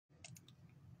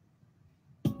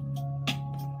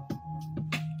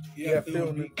Yeah,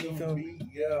 feeling me,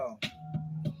 yeah.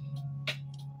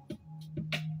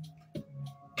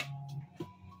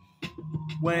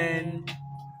 When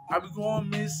I'm going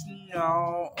missing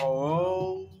y'all,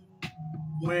 oh,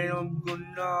 when I'm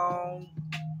gonna know,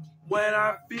 when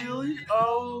I feel it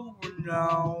over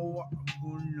now, I'm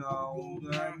gonna know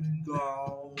that I'm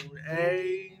gone,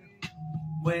 hey,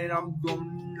 when I'm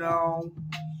gonna know,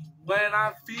 when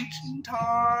I fix in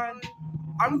time,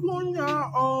 I'm gonna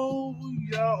know,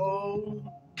 yo,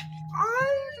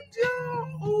 I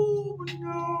don't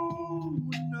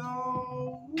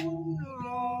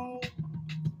know.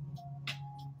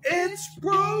 It's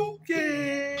broken,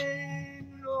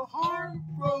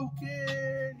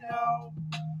 heartbroken now.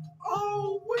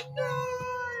 Oh, when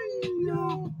I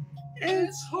know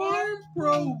it's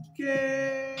heartbroken.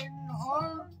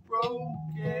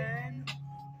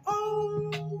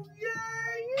 Oh, yeah.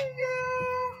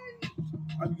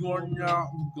 I'm going now,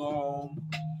 I'm gone.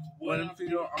 When I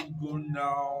feel I'm going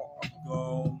now, I'm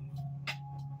gone.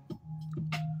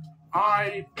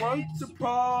 I break the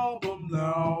problem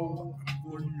now. I'm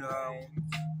going now.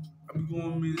 I'm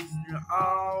going missing you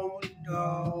out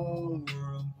now.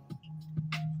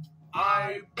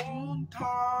 I want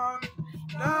time.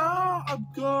 Now I'm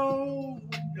going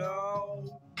now.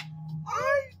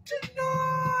 I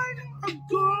denied. I'm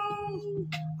going.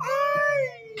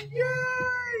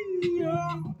 Yeah.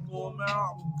 I'm going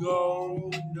out. I'm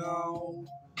going now.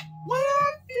 When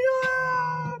I feel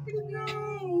happy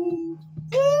now.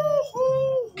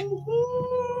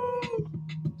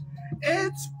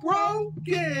 It's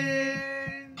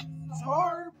broken, it's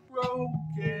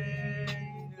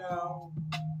heartbroken now.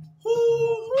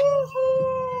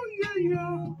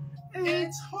 Yeah.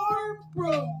 It's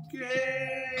heartbroken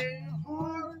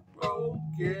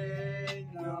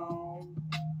now.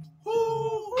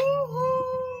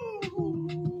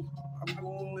 I'm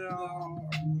going out,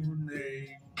 I'm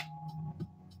grenade.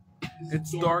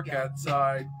 It's dark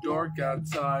outside.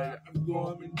 I'm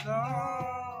going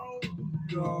now,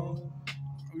 no.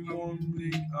 I'm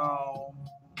going now.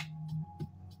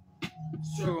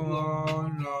 So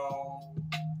long, no.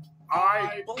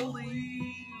 I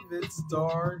believe it's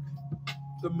dark.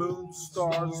 The moon,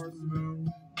 stars, the moon,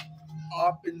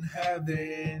 up in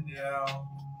heaven, yeah.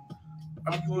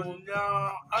 I'm going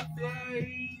now, I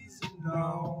face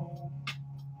now.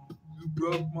 You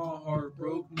broke my heart,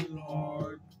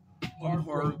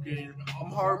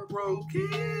 I'm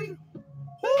heartbroken.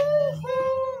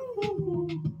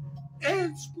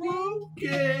 It's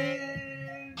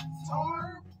broken. It's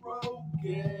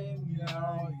heartbroken.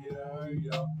 Yeah.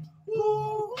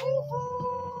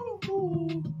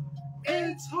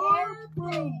 It's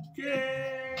heartbroken.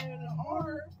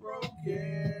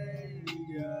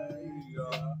 Yeah.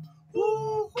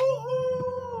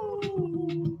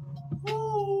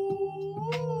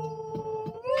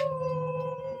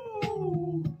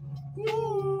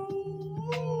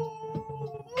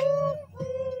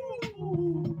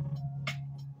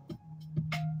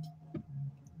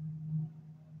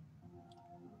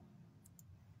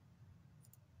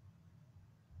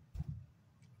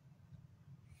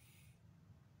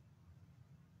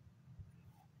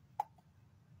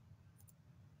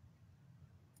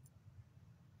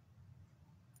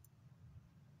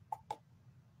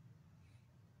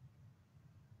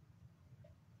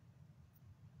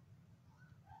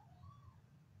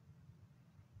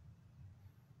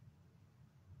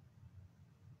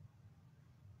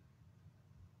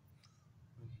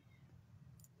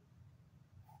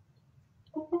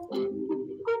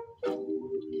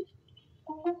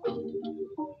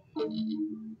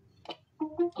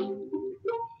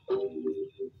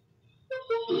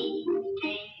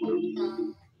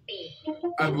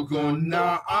 I'm going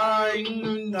now,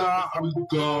 I'm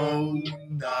going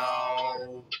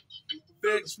now.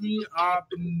 Fix me up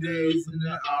in days and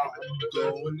out, I'm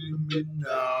going in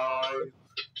midnight.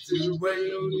 To the way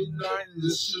of the night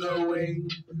is snowing,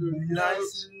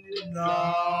 nice and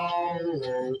now.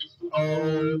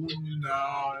 Oh,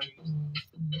 night.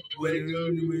 Wait a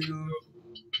minute.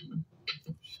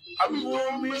 I'm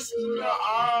going missing the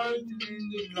eyes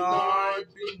and I've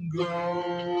been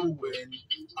going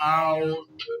out.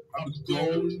 I'm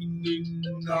going in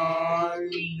the night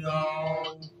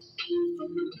now.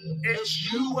 It's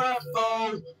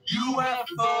UFO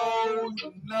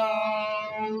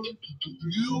now.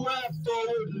 UFO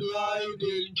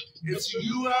lighting. It's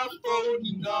UFO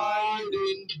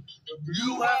lighting.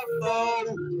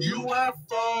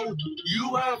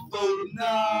 UFO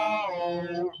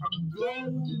now. I'm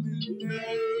going in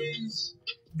days.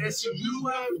 It's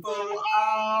UFO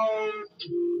out.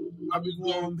 I've been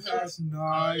going past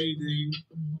nighting.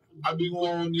 I've been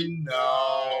going in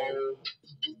now.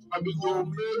 I be going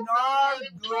midnight,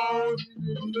 go,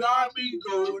 I be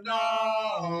going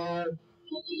out.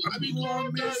 I be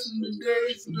going missing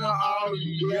days now,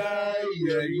 yeah,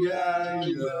 yeah, yeah,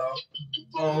 yeah.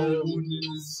 Oh, in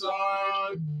the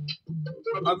sun,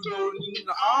 I be going in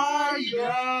the eye,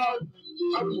 yeah.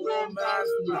 I be going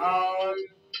messing out.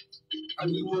 I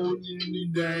be going in the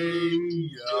day,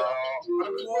 yeah. I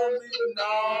be going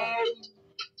midnight.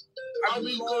 I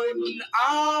be going in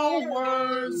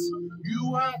hours.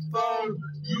 UFO,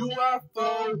 UFO,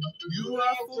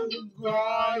 UFO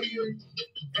crying.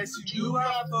 It's a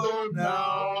UFO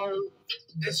now.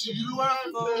 It's a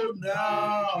UFO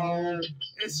now.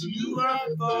 It's a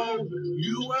UFO,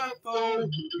 UFO,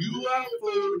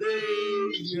 UFO day.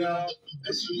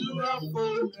 It's a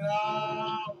UFO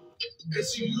now.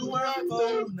 It's a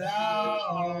UFO now.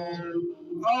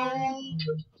 Home,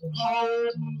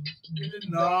 home in the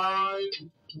night,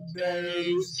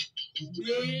 days.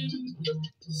 Being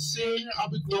sing, I'll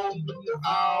be going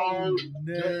out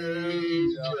day.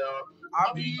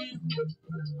 I'll be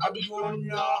going,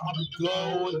 yeah, I'll be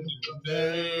going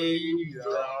today.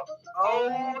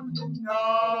 Oh,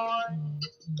 night.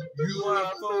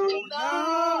 UFO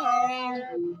now.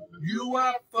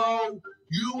 UFO,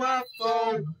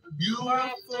 UFO,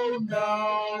 UFO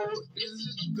now.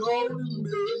 Is it golden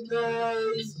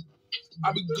business?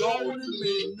 I be going to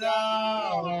me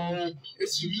now.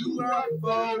 It's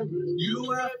UFO,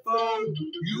 UFO,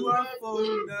 UFO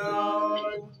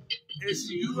now.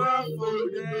 It's UFO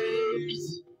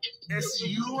days. It's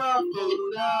UFO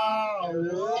now.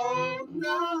 Oh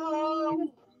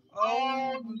no.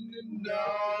 Oh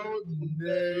no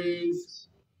days.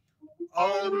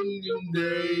 Oh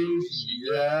days.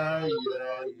 Yeah,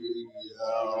 yeah,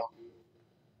 yeah.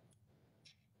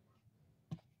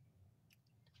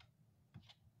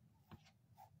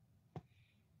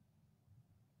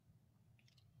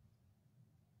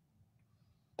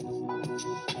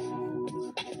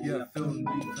 Yeah, feeling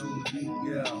beat,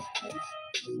 yeah.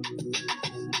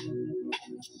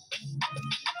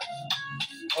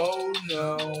 Oh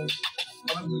no,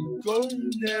 I'm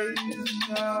going days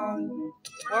now.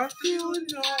 I feel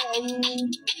it now,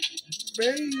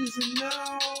 amazing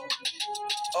now.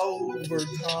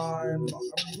 Overtime,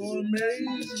 I'm going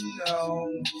amazing now.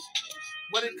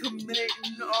 When it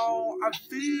committing, oh, I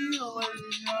feel it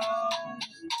now.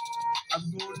 I'm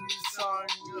going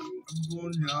inside, I'm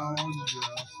going now,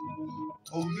 yeah.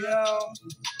 Oh yeah,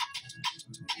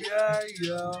 yeah,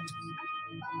 yeah.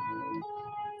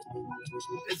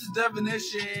 It's a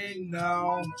definition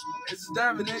now. It's a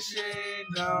definition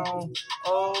now.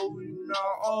 Oh no,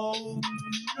 oh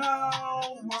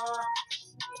no.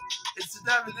 It's a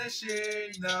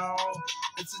definition now.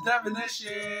 It's a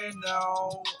definition now.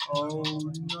 Oh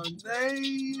no,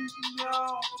 they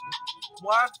know.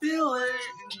 Well, I feel it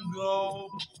and go.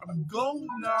 I'm going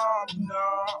now,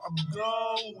 I'm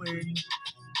going.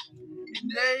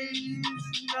 Days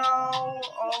now,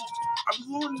 oh, I'm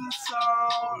going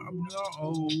inside. I'm not,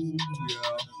 oh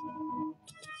yeah.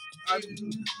 I'm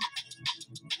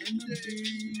in the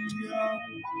day,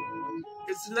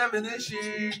 it's a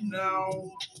definition now.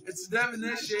 It's a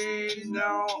definition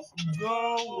now. I'm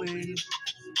going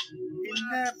in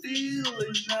that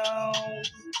feeling now.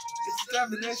 It's a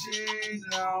definition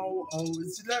now. Oh,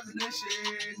 it's a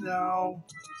definition now.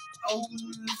 Oh,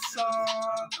 the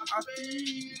sun, I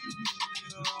feel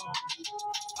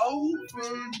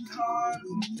open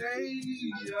time day.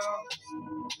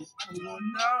 One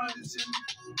night,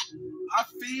 I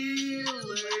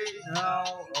feel it now.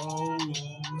 Oh,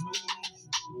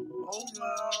 oh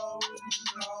no,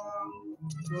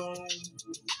 no,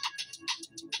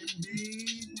 it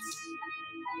means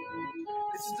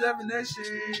it's a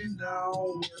definition now.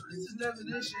 It's a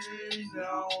definition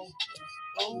now.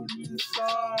 Oh, the sun,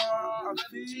 I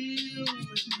feel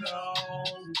it now.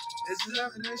 It's a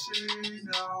definition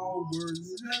now. Words,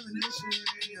 a definition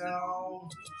now.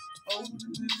 Oh,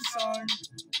 the sun,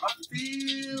 I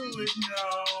feel it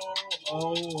now.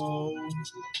 Oh, oh,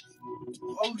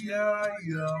 oh yeah,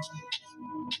 yeah.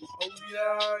 Oh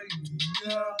yeah,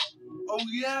 yeah. Oh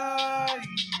yeah,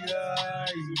 yeah,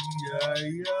 yeah,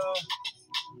 yeah.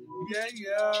 Yeah,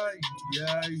 yeah,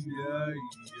 yeah, yeah,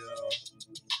 yeah.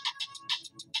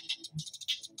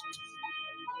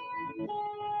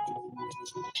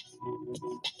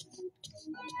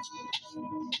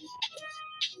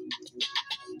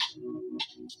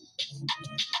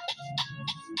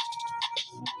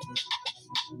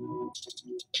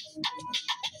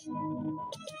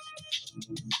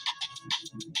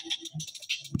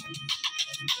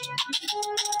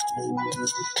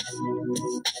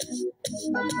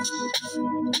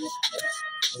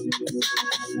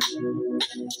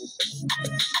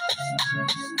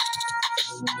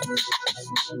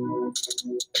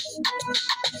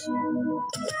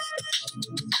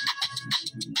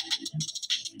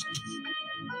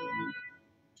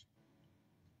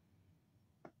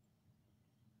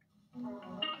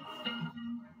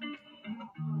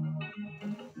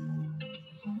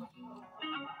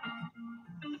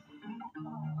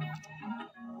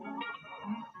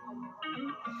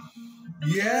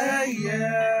 Yeah,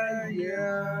 yeah,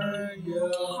 yeah,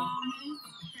 yeah.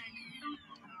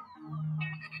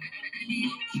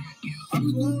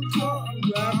 I'm gonna talk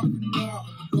about it now.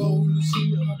 I'm going to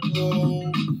see how I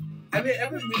go.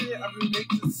 Every minute I've been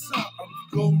making this up. I'm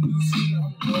going to see how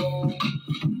I go.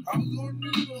 I'm going to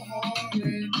do the hard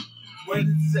end when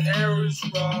the air is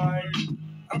right.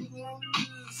 I'm going to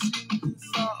see this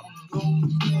up. I'm going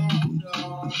to do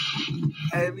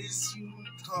every single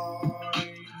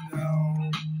time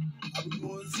now. I'm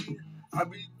going to see, I'll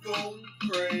be going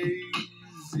crazy.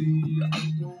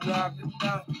 I'm going to rap it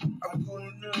now. I'm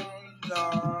going to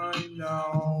nine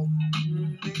now.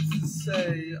 Things to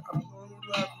say. I'm going to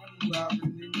rap and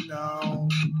rapping it now.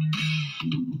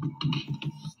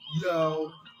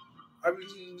 Yo,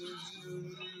 everything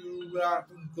you rap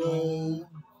and go.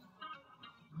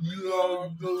 You are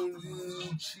going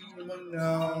to cheat on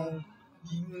now.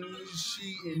 You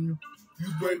cheating. You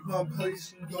break my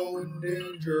place and go in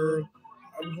danger.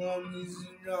 I'm going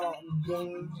to now. I'm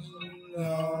going to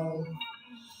now.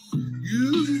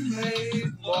 You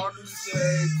made a lot of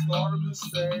mistakes, lot of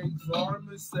mistakes, lot of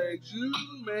mistakes. You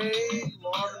made a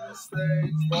lot of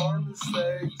mistakes, lot of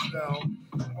mistakes. Now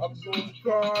I'm going to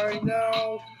cry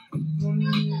now. I'm going to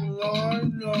lie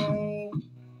now.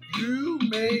 You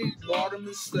made a lot of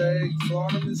mistakes,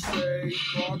 lot of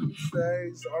mistakes, lot of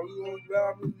mistakes. I'm going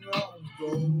back now. I'm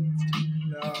going to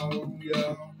now,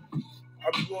 yeah.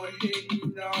 I'm going to hit you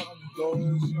now. I'm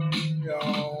going to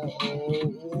now.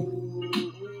 I'm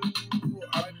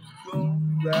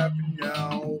going rapping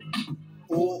now.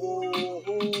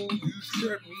 You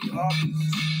shut me up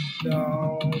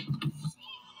now.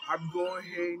 I'm going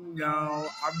hate now.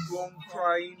 I'm going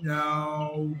cry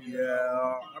now.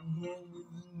 Yeah. I'm going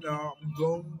now. I'm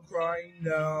going cry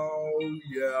now.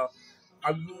 Yeah.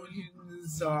 I'm going hitting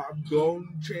this up. I'm going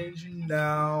changing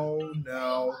now.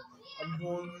 Now. I'm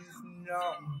going listening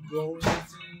now. I'm going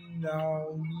listening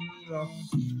now.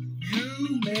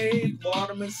 You made a lot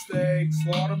of mistakes,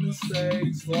 lot of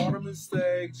mistakes, lot of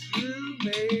mistakes. You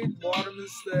made a lot of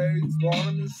mistakes, lot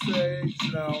of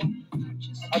mistakes now.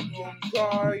 I'm gonna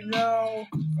cry now.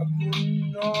 I'm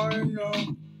gonna cry now.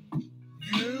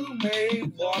 You made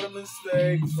a lot of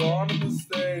mistakes, lot of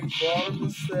mistakes, lot of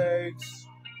mistakes.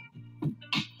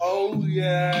 Oh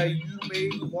yeah, you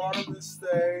made a lot of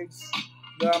mistakes.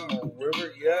 Down the river,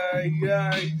 yeah,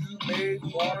 yeah, you made a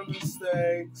lot of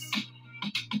mistakes.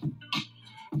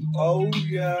 Oh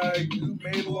yeah, you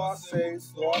made a lot of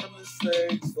mistakes, lot of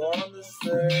mistakes, lot of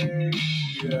mistakes.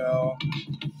 Yeah.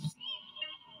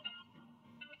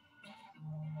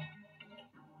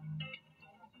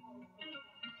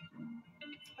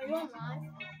 Are you on live?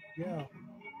 Yeah.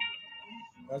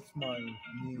 That's my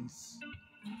niece.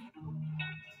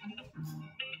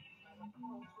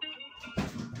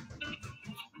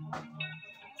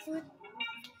 Food.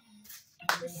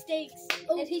 The steaks.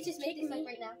 Oh, and he just made this like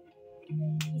right now.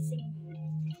 He's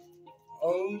singing.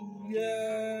 Oh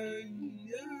yeah,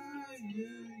 yeah,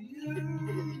 yeah,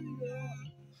 yeah.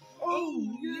 Oh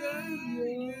yeah,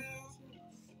 yeah.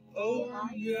 Oh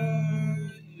yeah,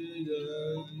 yeah,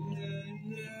 yeah,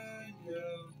 yeah,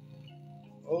 yeah.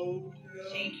 Oh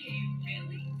yeah.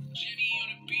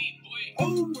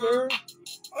 Over,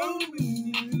 over.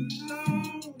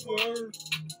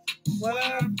 When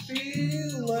I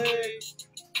feel like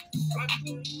I'm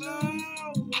going,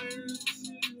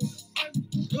 I'm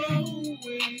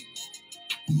going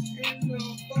in the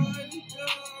fight.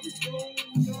 I'm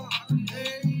going on,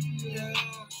 hey, yeah.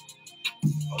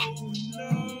 Oh no.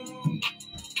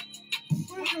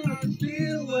 When I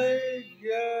feel like,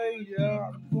 yeah,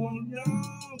 I'm going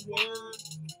outward.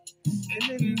 And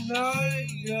in the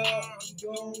night, yeah, I'm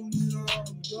going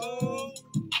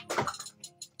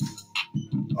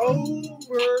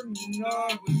over now,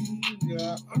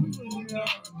 yeah, I'm going,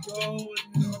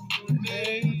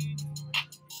 hey,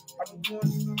 I'm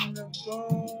going,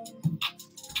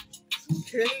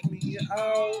 kick me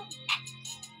out,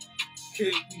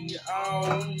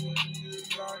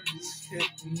 just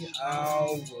kick me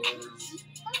out,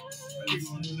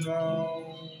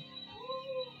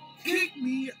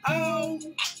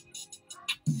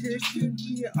 kick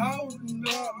me out,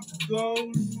 not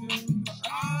going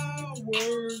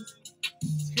hours,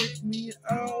 kick me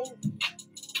out,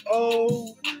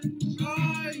 oh,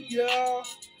 yeah,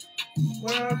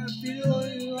 when I'm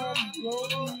feeling I'm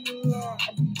going,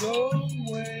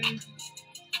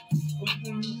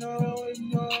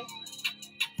 no,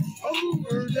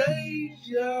 over days,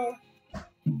 yeah,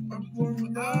 I'm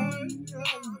going on,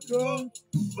 I'm going,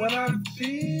 when I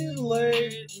feel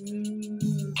late in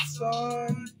the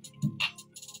sun.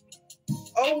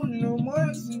 Oh no,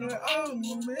 my oh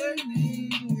maybe,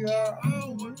 yeah,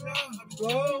 oh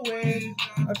going.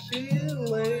 I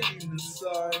feel it in the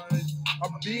sun.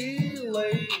 I'm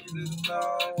feeling it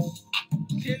now.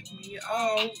 Kick me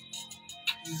out.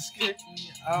 Just kick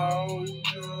me out.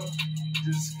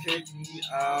 Just kick me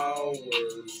out.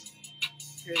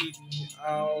 Kick me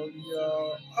out,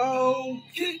 yo. Oh,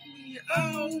 kick me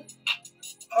out.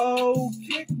 Oh,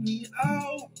 kick me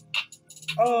out.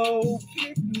 Oh,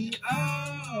 kick me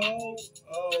out.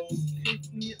 Oh,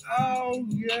 kick me out.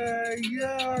 Yeah,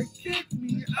 yeah, kick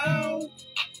me out.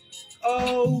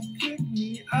 Oh, kick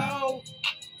me out.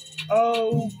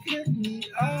 Oh, kick me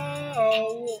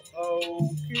out. Oh,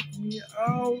 kick me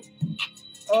out.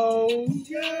 Oh,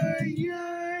 yeah,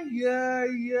 yeah, yeah,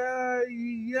 yeah,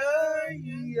 yeah,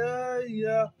 yeah,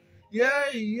 yeah, yeah,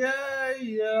 yeah,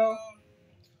 yeah.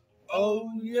 Oh,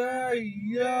 yeah,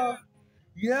 yeah,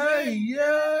 yeah,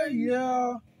 yeah,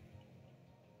 yeah.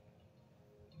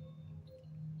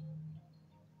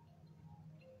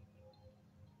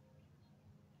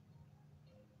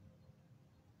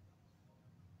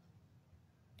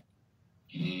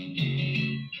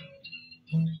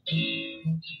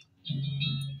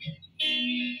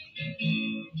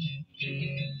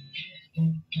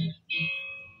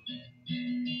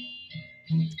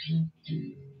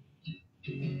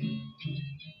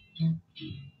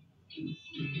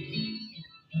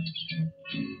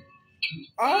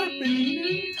 I've been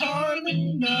in time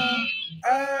enough.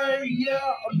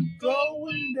 Yeah, I'm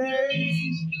going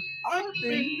days. I've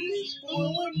been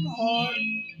spoiling hard.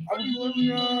 I'm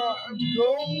going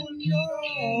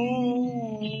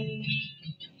on.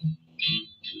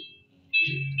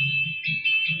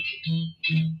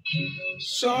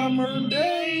 Summer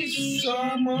days,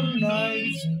 summer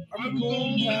nights. I'm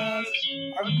going past.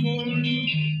 I'm going.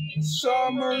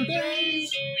 Summer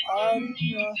days. I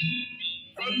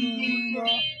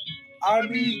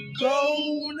be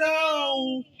going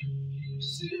now.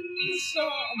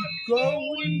 I'm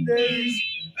going days.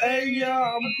 Hey, yeah,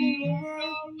 I'm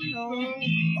going.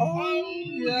 Oh,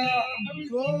 yeah, I'm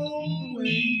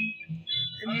going.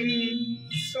 In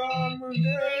summer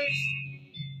days.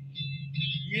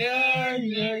 Yeah,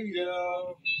 yeah,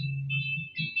 yeah.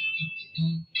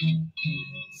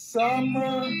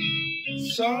 Summer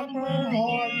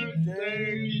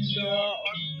holidays. Yeah,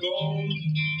 I'm going.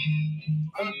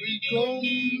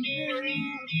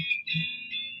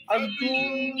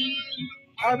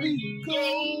 I be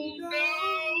going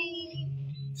now.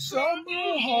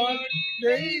 Summer hot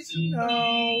days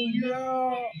now,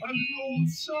 yeah. I'm going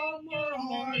summer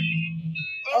hot.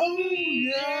 Oh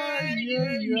yeah,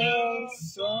 yeah, yeah.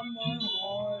 Summer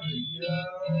hot,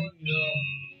 yeah, yeah.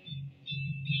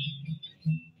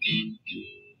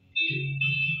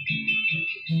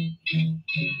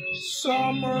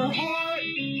 Summer hot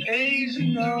days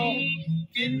now.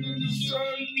 In the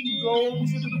sun, go to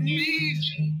the beach.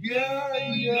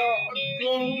 Yeah, yeah, I'm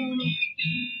going.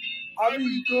 I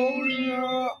be going,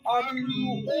 I be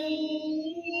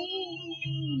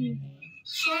ooh.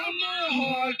 Summer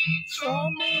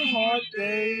hot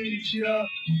days, yeah.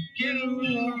 Get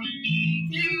along,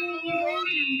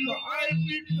 I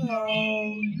be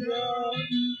home, yeah.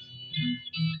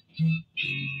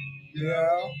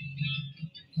 Yeah.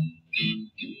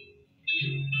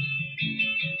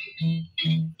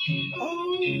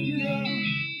 Oh, yeah,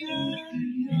 yeah,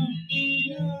 yeah, yeah,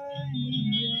 yeah,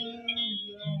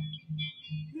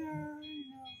 yeah,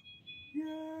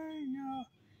 yeah, yeah.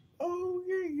 Oh,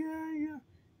 yeah, yeah, yeah,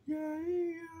 yeah,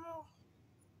 yeah.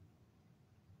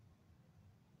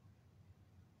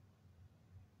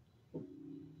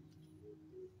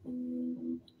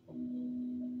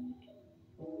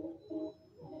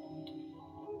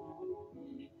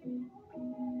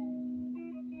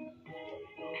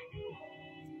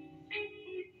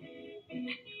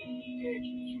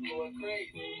 You're going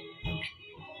crazy.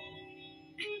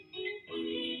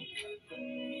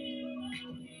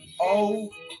 Oh,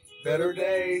 better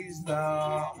days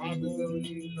now. I'm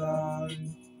going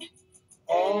on.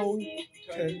 Oh,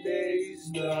 10 days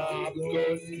now. I'm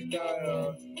going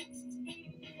on.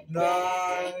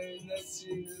 9, let's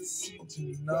see to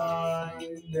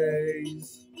 9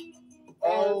 days.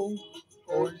 Oh,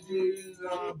 4 days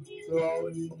I'm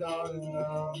going down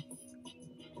now.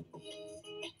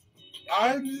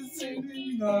 I'm just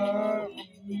singing now.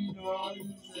 You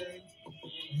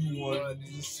want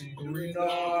to see every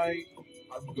night.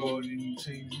 I'm going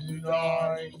to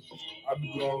tonight. I'm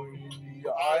going to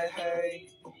the I hate.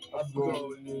 I'm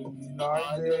going to the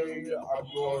night day. I'm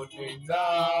going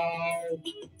now.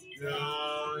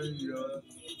 Yeah.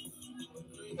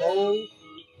 Oh,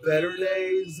 better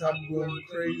days. I'm going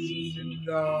crazy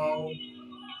now.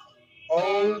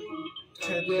 Oh,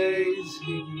 10 days,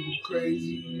 getting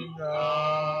crazy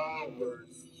now.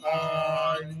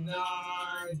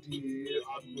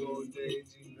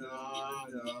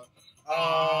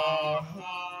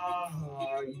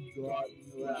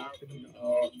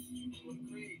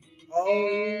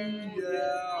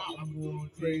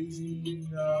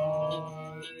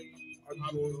 night. I'm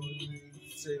going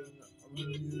to sing, I'm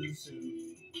going to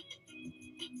sing.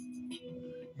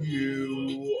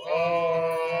 You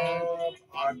up,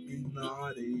 I've been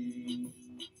naughty.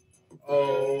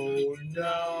 Oh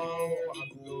no,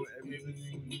 I'm doing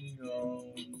everything you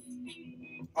know.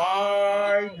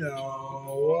 I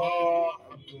know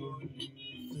I'm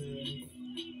doing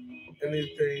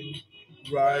anything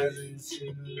rising,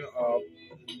 singing up,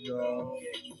 you know.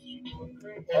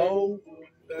 Oh,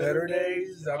 better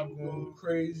days, I'm going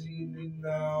crazy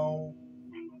now.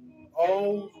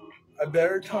 Oh, a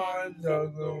better times are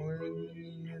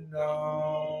going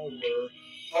now.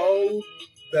 Oh,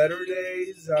 better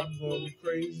days, I'm going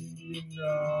crazy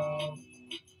now.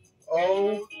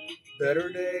 Oh, better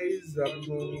days, I'm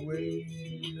going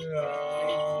waiting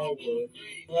now.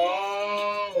 Oh,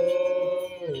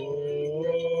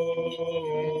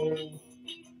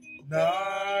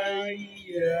 night,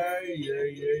 yeah, yeah,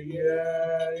 yeah,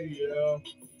 yeah, yeah.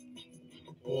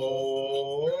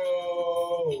 Oh,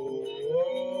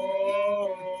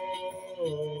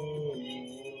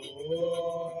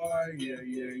 yeah,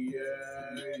 yeah,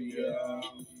 yeah, yeah.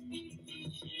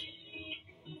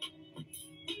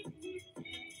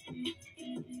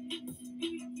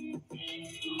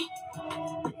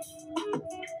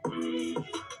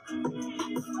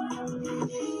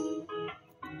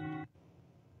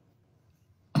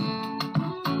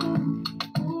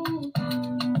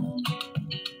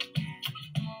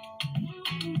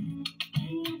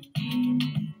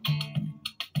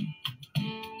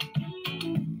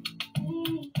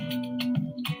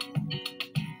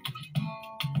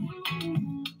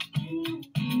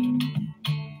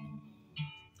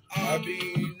 I be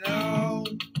now,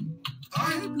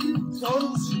 I be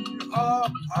closing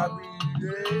up, I be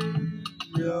there,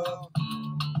 yeah.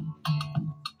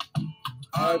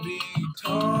 I be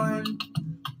time,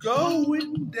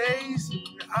 going days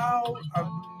and out, I be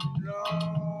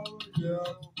now,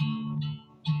 yeah.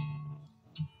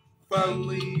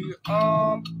 Finally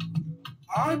up,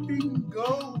 I've been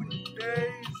going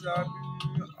days, I've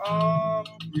been up,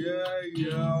 yeah,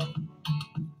 yeah.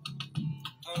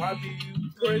 I be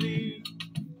pretty,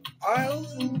 I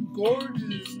look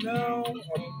gorgeous now,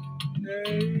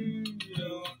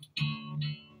 yeah.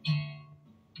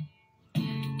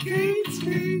 Skate,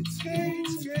 skate, skate,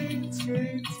 skate,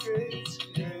 skate, skate,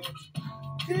 skate.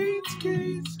 Skate,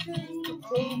 skate, skate, the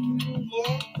open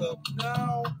locked up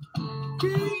now.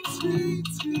 Skate, skate,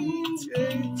 skate,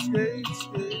 skate, skate,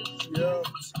 skate, yeah.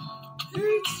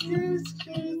 Skate, skate,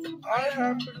 skate, I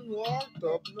have been locked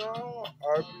up now.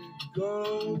 I be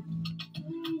go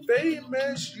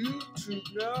famous YouTube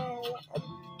now. I'm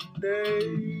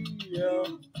day, yeah.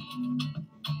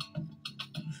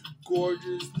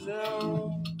 Gorgeous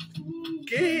now.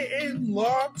 Getting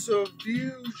lots of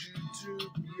views,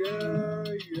 YouTube, yeah,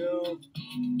 yeah.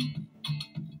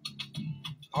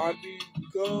 I be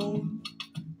gone,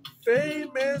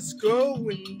 famous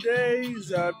going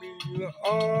days, I be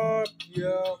up,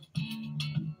 yeah.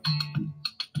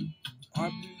 I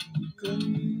be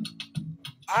gone,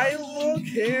 I look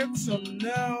handsome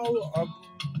now, I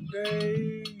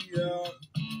be yeah.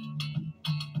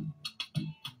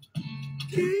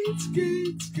 Skate,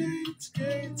 skate, skate,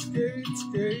 skate, skate,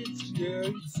 skate,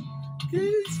 skate.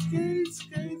 Skate, skate,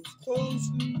 skate,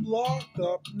 closed and locked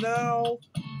up now.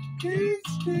 Skate,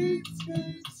 skate,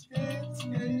 skate, skate,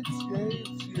 skate, skate,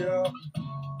 yeah.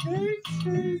 Skate,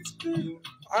 skate, skate.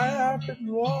 I have been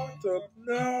locked up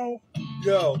now.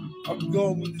 Yo, I'm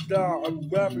going down. I'm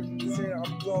rapping this hand.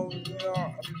 I'm going down.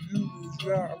 I'm using this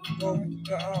rap. I'm going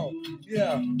down.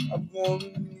 Yeah, I'm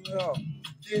going down.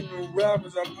 Getting the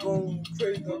rappers. I'm going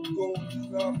crazy. I'm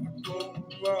going down. I'm going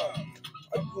down.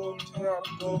 I'm going down.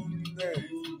 I'm going there.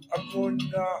 I'm going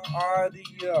down out of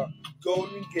here.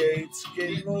 Golden gates,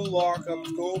 getting no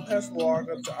lockups, going past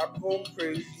lockups. I'm going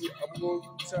crazy. I'm going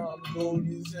down. I'm going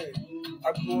insane.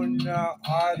 I'm going now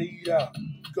out of here.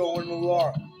 Going to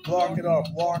lock it up,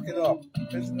 lock it up.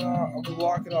 It's not, I'm gonna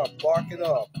lock it up, lock it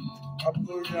up. I'm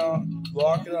going now,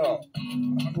 lock it up.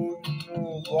 I'm going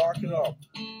to lock it up.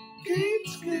 Skate,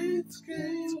 skate,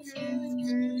 skate, skate,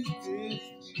 skate, skate,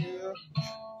 yeah.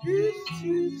 Skate,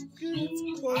 skate,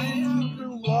 skate, I have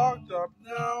been locked up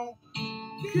now.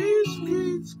 Skate,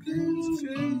 skate, skate,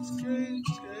 skate, skate,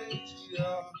 skate,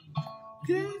 yeah.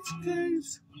 Skate,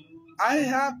 skate, I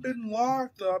have been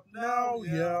locked up now,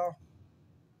 yeah.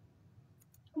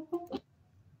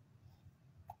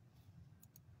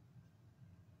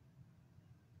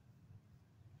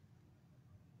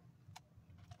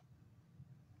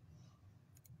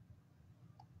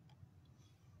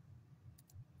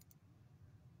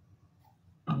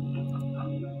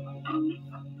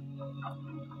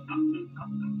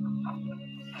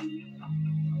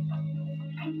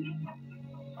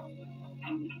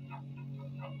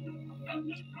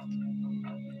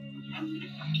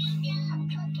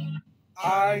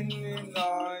 sliding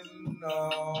on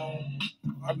now.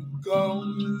 I'm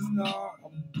going on.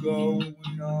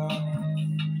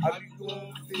 I'm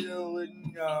going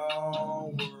feeling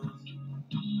now.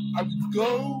 I'm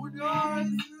going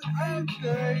on every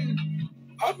day.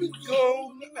 I've been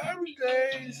going every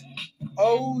day.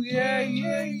 Oh yeah,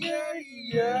 yeah, yeah,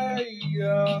 yeah,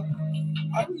 yeah.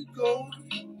 I've been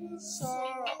going, so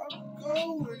I'm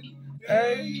going.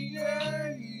 Hey,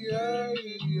 yeah, yeah,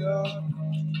 yeah.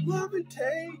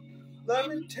 Levitate,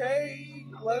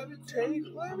 levitate, levitate,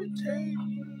 levitate.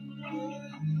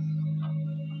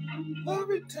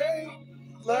 Levitate,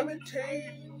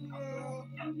 levitate,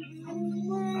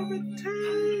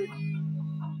 levitate,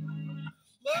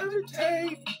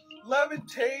 levitate,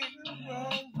 levitate,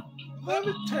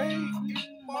 levitate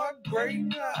in my brain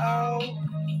now.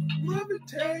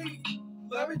 Levitate,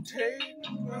 levitate,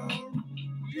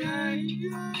 yeah,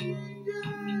 yeah,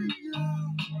 yeah, yeah.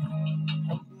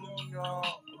 I'm going,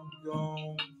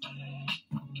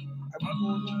 I'm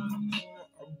going,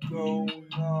 yeah. I'm going,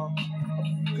 I'm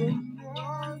going,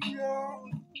 yeah.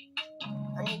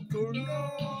 I'm going,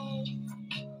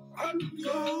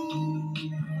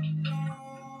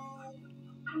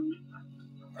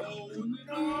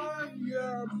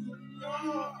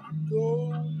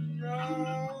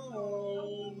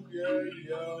 yeah,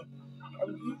 yeah.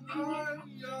 I'm going,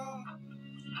 yeah.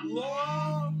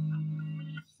 Love,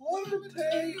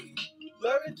 levitate,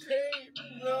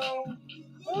 levitate, no,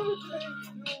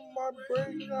 levitate in my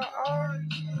brain, yeah.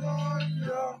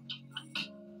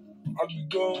 I'm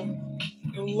going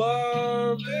to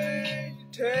levitate,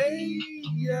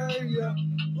 yeah, yeah.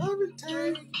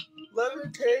 Levitate,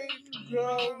 levitate,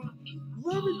 no,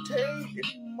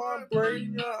 levitate in my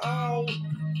brain, out.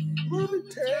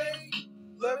 Levitate,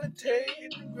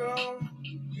 levitate, no,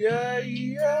 yeah,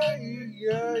 yeah,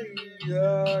 yeah,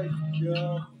 yeah,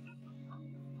 yeah.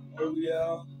 Oh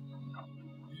yeah,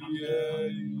 yeah,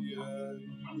 yeah,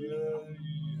 yeah,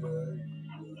 yeah.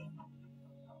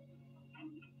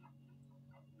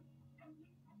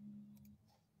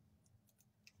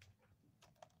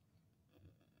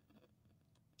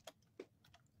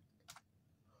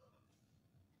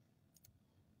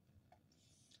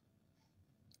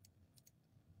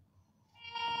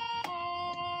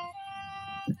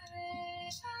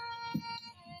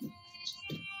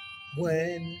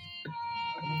 When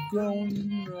I'm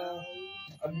going now,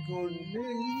 I'm going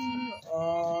in,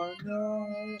 oh no,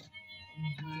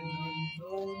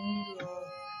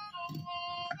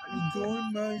 I'm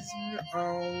going nice and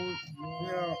out,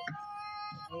 yeah,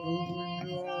 oh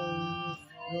no,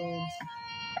 no,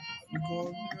 I'm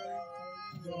going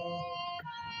nice and out,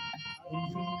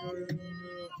 I'm going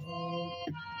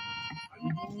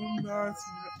nice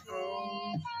and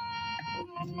out,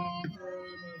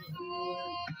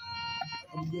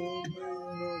 I'm going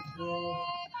nice and out.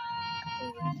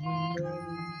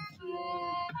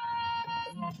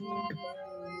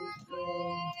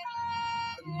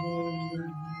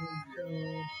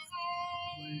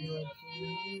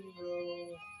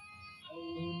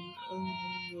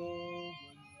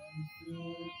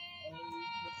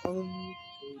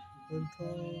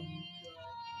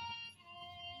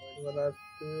 When I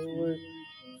feel it,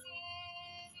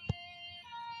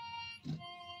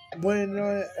 when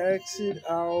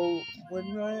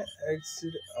I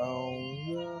exit out,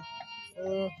 yeah,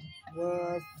 yeah, when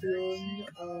I feel it,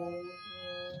 yeah,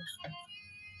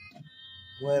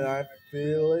 when I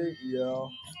feel it, yeah,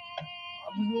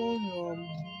 I'm going on,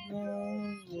 no,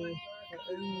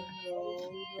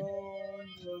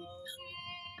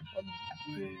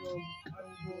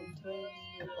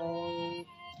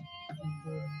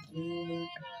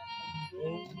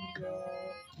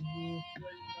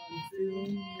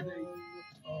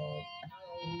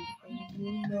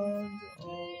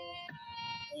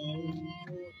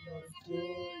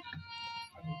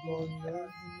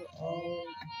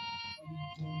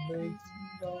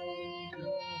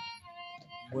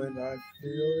 when I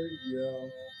feel it, yeah.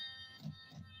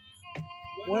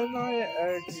 When I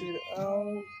exit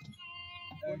out,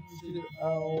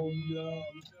 yeah.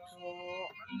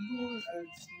 I'm going to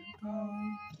exit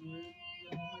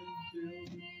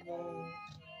out.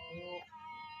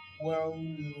 Well,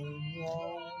 when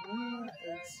I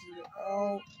exit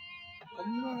out,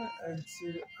 I'm gonna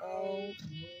exit out.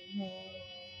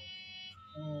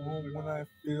 When I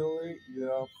feel it,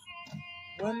 yeah.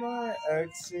 When I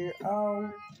exit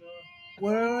out,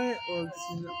 when I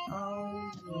exit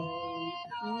out,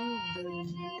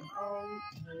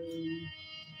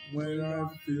 when I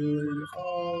feel it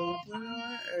all, when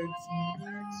I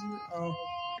exit out,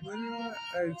 when I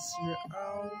exit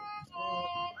out,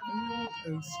 when I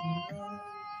exit out.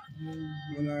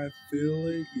 When I feel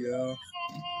it, yeah.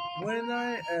 When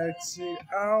I exit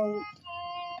out,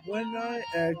 when I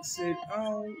exit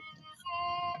out,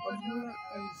 I'm gonna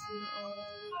exit out.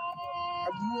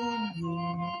 I'm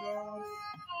going off.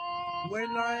 When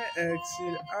I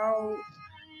exit out,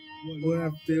 when I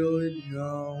feel it,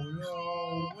 no,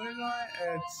 no. When I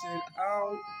exit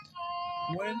out,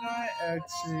 when I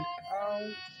exit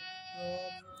out,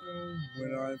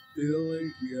 when I feel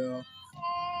it, yeah.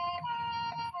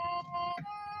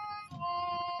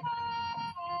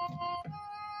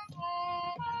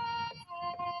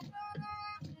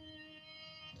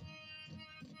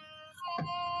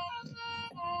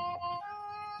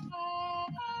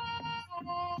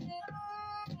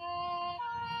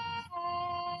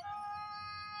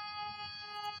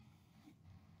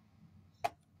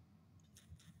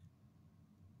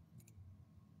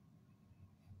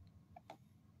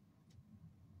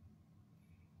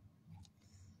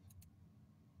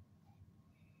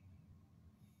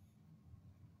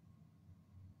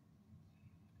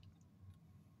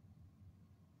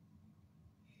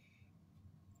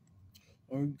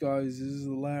 Alright guys, this is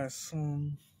the last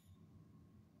song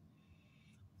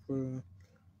for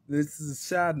this is a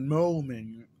sad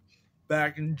moment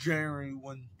back in January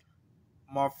when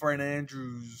my friend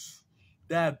Andrew's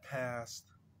dad passed.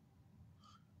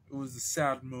 It was a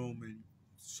sad moment.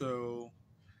 So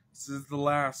this is the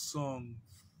last song.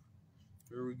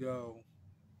 Here we go.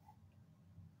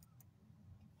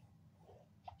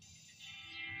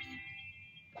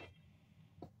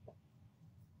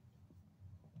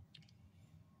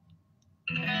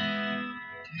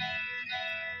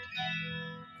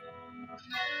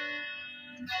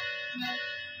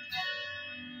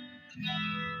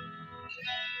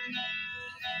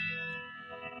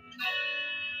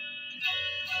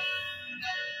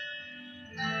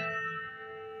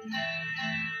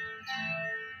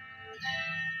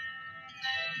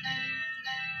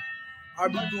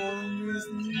 I've been going with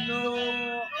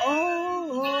no.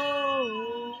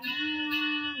 Oh,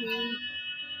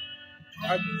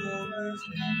 I've been going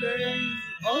with days.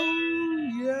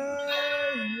 Oh, yeah,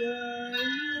 yeah,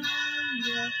 yeah,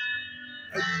 yeah.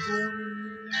 I've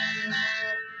been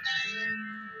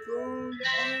going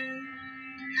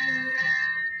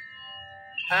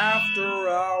after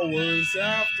hours,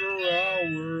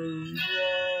 long.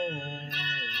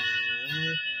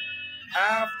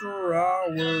 After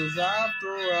hours, long.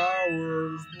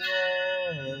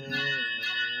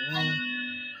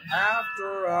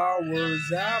 After hours,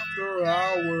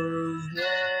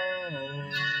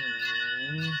 long.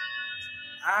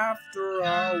 After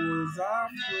hours,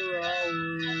 long.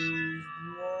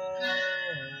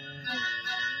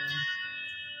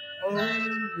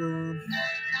 Over time.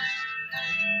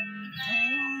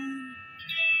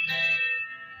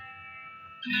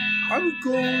 I'm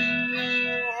going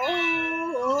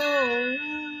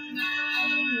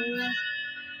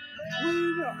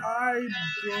when I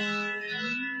go.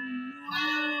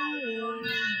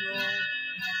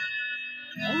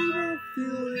 When I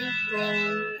feel it go.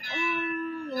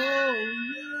 Oh,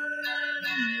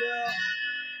 yeah.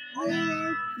 When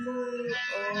I feel it,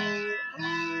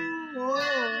 I'm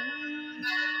going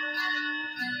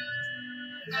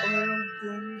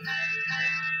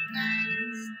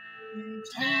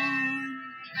time.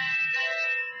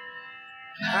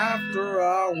 After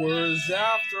hours,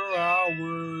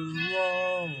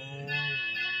 long.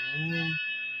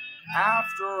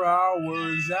 After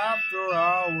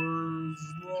hours,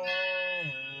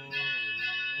 long.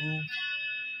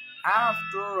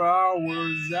 After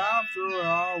hours,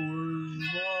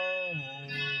 long.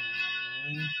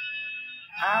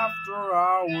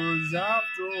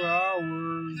 After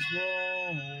hours,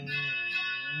 long.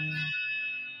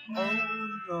 Oh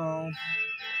no.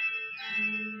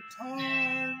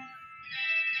 Time.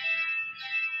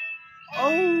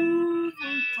 Overtime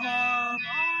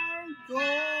I go.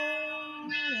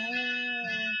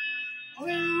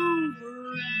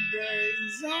 Over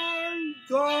days I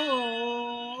go.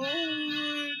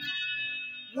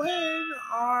 When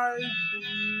I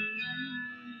bleed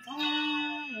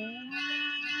time.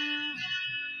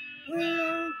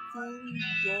 Where can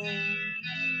go?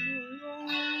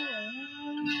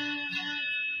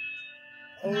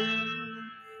 Oh,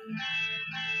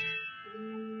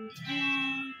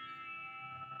 time.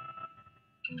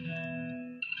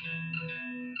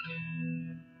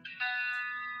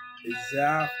 It's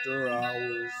after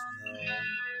hours now.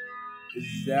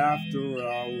 It's after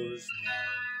hours now.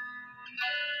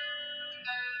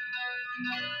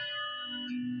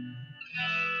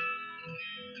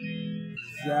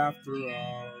 It's after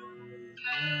hours now.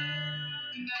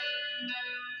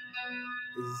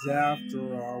 It's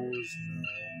after hours now.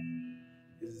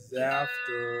 It's comes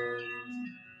after.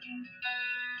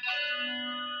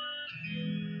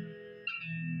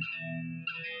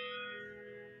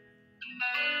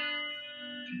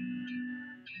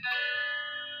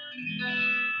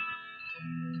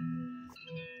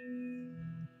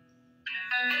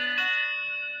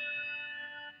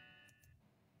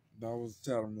 That was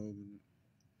the title movement.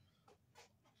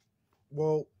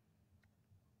 Well,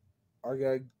 I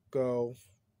gotta go.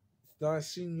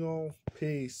 Nice seeing y'all.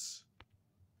 Peace.